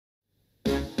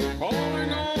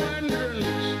calling all engines.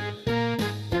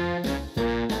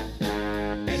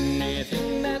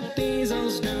 Anything that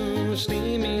diesels do,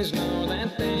 steamies know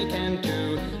that they can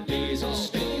do. Diesels,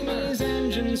 steamies,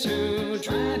 engines who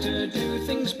try to do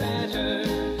things better.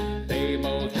 They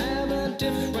both have a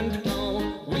different role.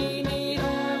 We need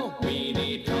oil, we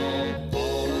need coal.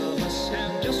 All of us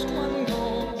have just one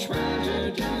goal, try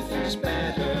to do things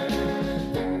better.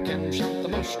 Who can shut the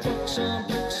most trucks or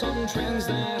bricks on trains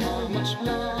that are much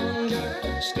longer?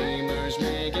 Steamers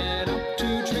may get up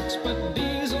to tricks, but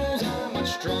diesels are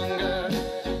much stronger.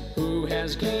 Who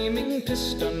has gleaming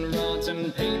piston rods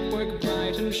and paintwork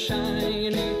bright and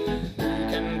shiny? Who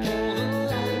can pull the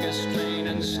longest train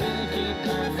and still keep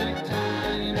perfect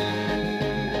timing?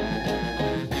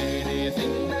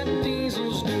 Anything that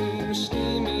diesels do,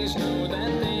 steamies know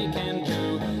that they can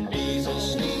do.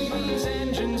 Diesels, steamies,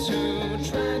 engines who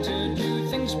try to do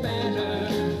things better.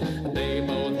 They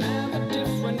both have a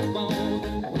different role.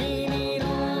 We need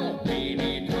oil, we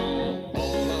need coal.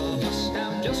 All of us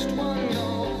have just one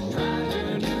goal, trying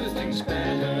to do things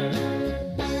better.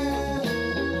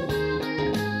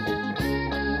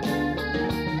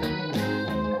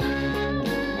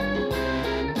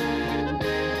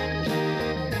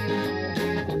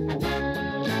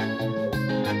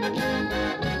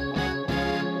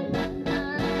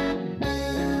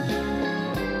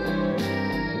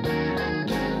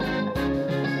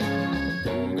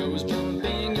 Who goes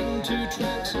jumping into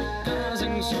trucks,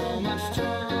 causing so much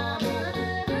trouble?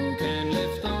 Who can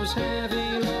lift those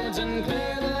heavy loads and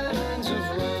clear the lines of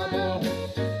rubble?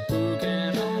 Who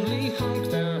can only honk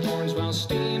their horns while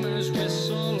steamers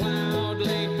whistle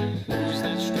loudly? Who's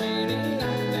that straining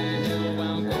up the hill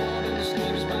while Gordon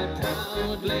steams by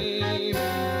proudly?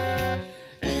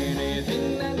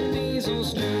 Anything that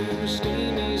diesels do,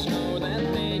 steamies know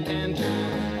that they can do.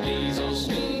 Diesels,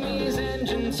 steamies,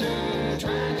 engines who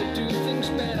try to do things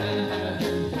better.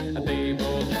 They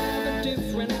both have a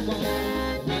different role.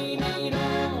 We need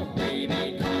oil, we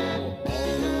need coal.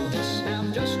 All of us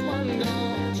have just one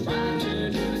goal, trying to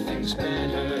do things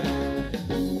better.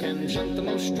 Who can shut the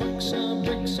most trucks or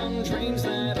bricks on trains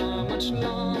that are much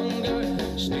longer?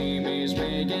 Steamies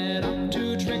may get up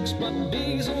to tricks, but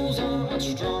diesels are much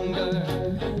stronger.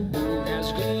 Who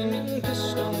has gleaming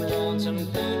piston rods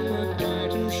and paintwork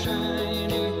bright and shiny?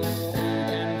 Who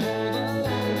can pull the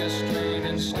longest train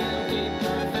and still keep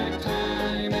perfect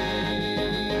timing?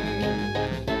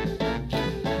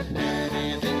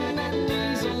 Anything that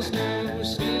diesels do,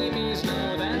 steamies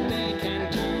know that they can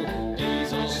do.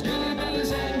 Diesels,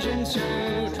 steamies, engines who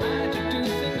try to do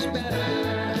things better.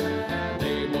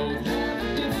 They both have a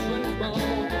different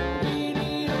role. We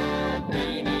need oil, we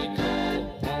need coal.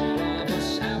 All of us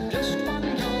have just one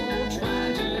goal, try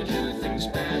to do things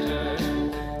better.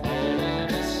 All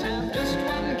of us have just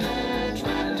one goal,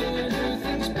 try to do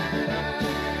things better.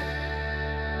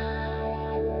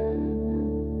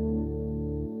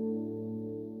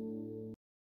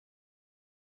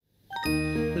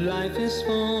 Life is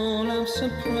full of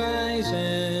surprises,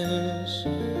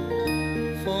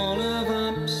 full of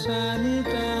ups and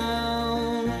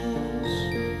downs,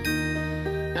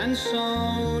 and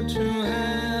so to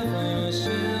have a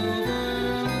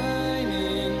silver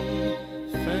lining,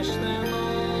 first there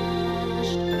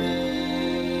must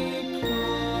be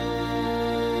cloud.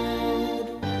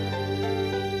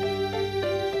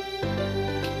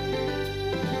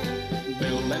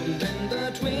 Bill and Ben,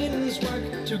 the twins,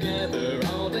 work together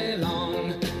all day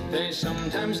long. They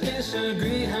sometimes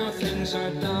disagree how things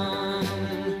are done.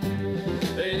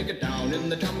 They get down in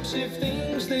the dumps if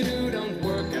things they do don't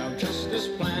work out just as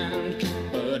planned.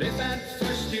 But if at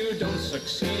first you don't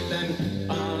succeed, then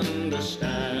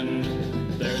understand.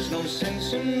 There's no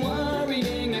sense in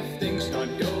worrying if things start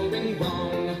going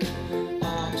wrong.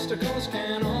 Obstacles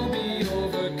can all be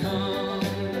overcome.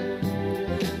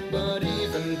 But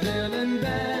even Bill and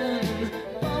Ben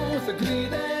both agree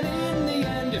that in the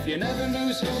end, if you never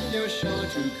lose hope, you're sure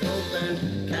to cope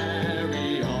and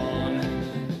carry on.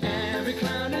 Every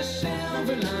cloud is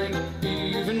silver lining,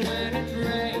 even when it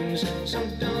rains. So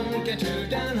don't get too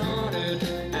downhearted,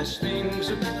 as things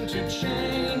are bound to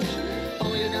change.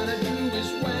 All you gotta do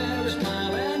is wear a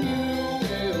smile and you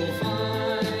will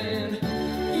find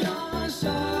your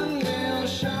sun will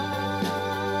shine.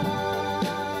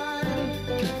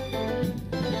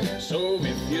 So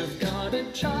if you've got a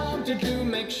job to do,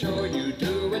 make sure you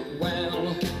do it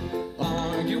well.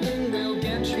 Arguing will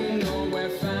get you nowhere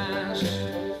fast.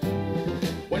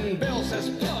 When Bill says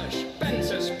push, Ben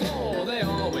says pull, they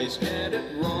always get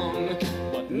it wrong.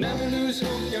 But never lose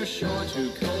hope, you're sure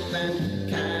to cope and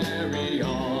carry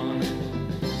on.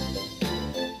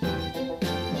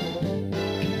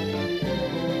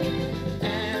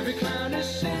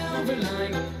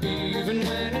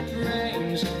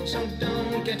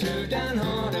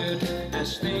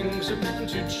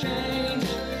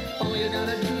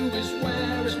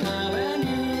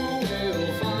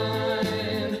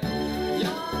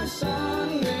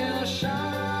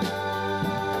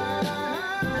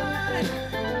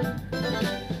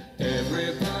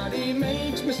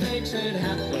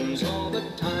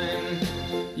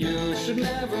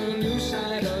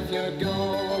 you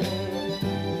go.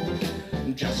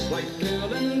 Just like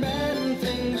Bill and Bert, and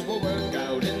things will work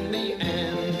out in the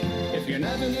end. If you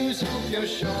never lose hope, you're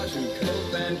sure to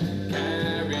cope and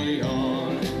carry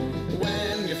on.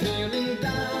 When you're feeling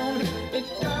down, it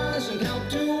doesn't help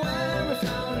to wear a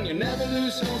frown. You never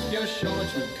lose hope, you're sure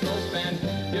to cope and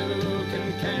you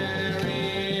can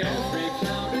carry on. Every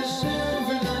cloud is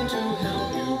silver line to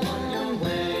help you on your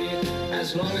way.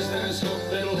 As long as there's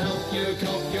hope, it'll help you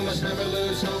cope. You must never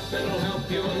lose hope, it'll help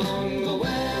you along the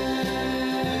way.